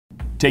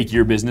Take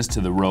your business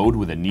to the road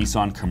with a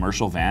Nissan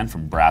commercial van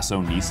from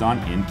Brasso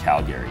Nissan in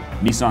Calgary.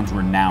 Nissan's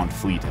renowned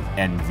fleet of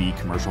NV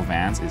commercial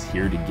vans is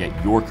here to get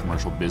your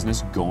commercial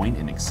business going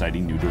in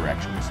exciting new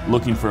directions.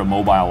 Looking for a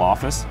mobile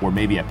office or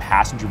maybe a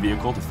passenger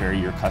vehicle to ferry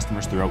your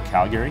customers throughout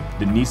Calgary?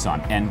 The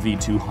Nissan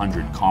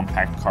NV200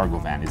 compact cargo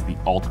van is the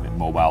ultimate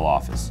mobile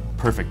office.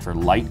 Perfect for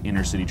light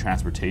inner-city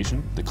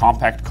transportation, the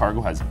compact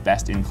cargo has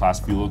best-in-class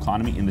fuel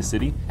economy in the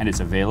city, and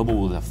it's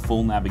available with a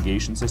full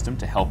navigation system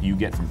to help you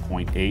get from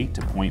point A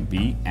to point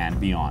B and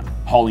beyond.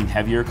 Hauling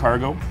heavier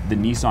cargo, the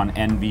Nissan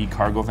NV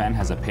cargo van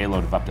has a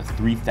payload of up to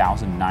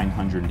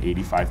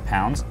 3,985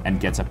 pounds and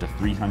gets up to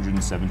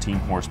 317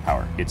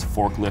 horsepower. It's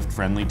forklift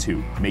friendly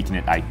too, making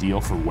it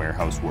ideal for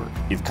warehouse work.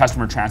 If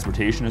customer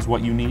transportation is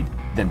what you need,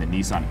 then the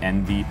Nissan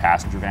NV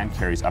passenger van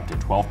carries up to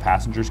 12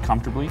 passengers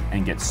comfortably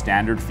and gets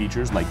standard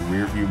features like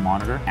rear view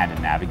monitor and a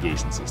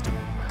navigation system.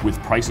 With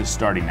prices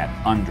starting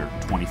at under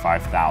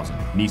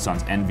 $25,000,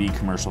 Nissan's NV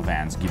commercial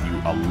vans give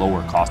you a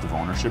lower cost of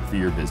ownership for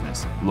your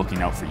business,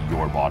 looking out for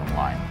your bottom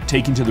line.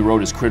 Taking to the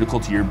road is critical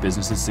to your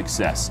business's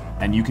success,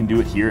 and you can do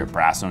it here at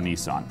Brasso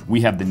Nissan.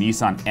 We have the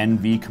Nissan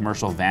NV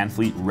commercial van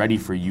fleet ready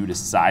for you to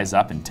size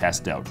up and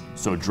test out.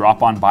 So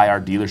drop on by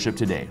our dealership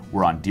today.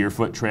 We're on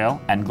Deerfoot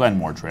Trail and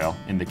Glenmore Trail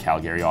in the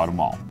Calgary Auto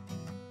Mall.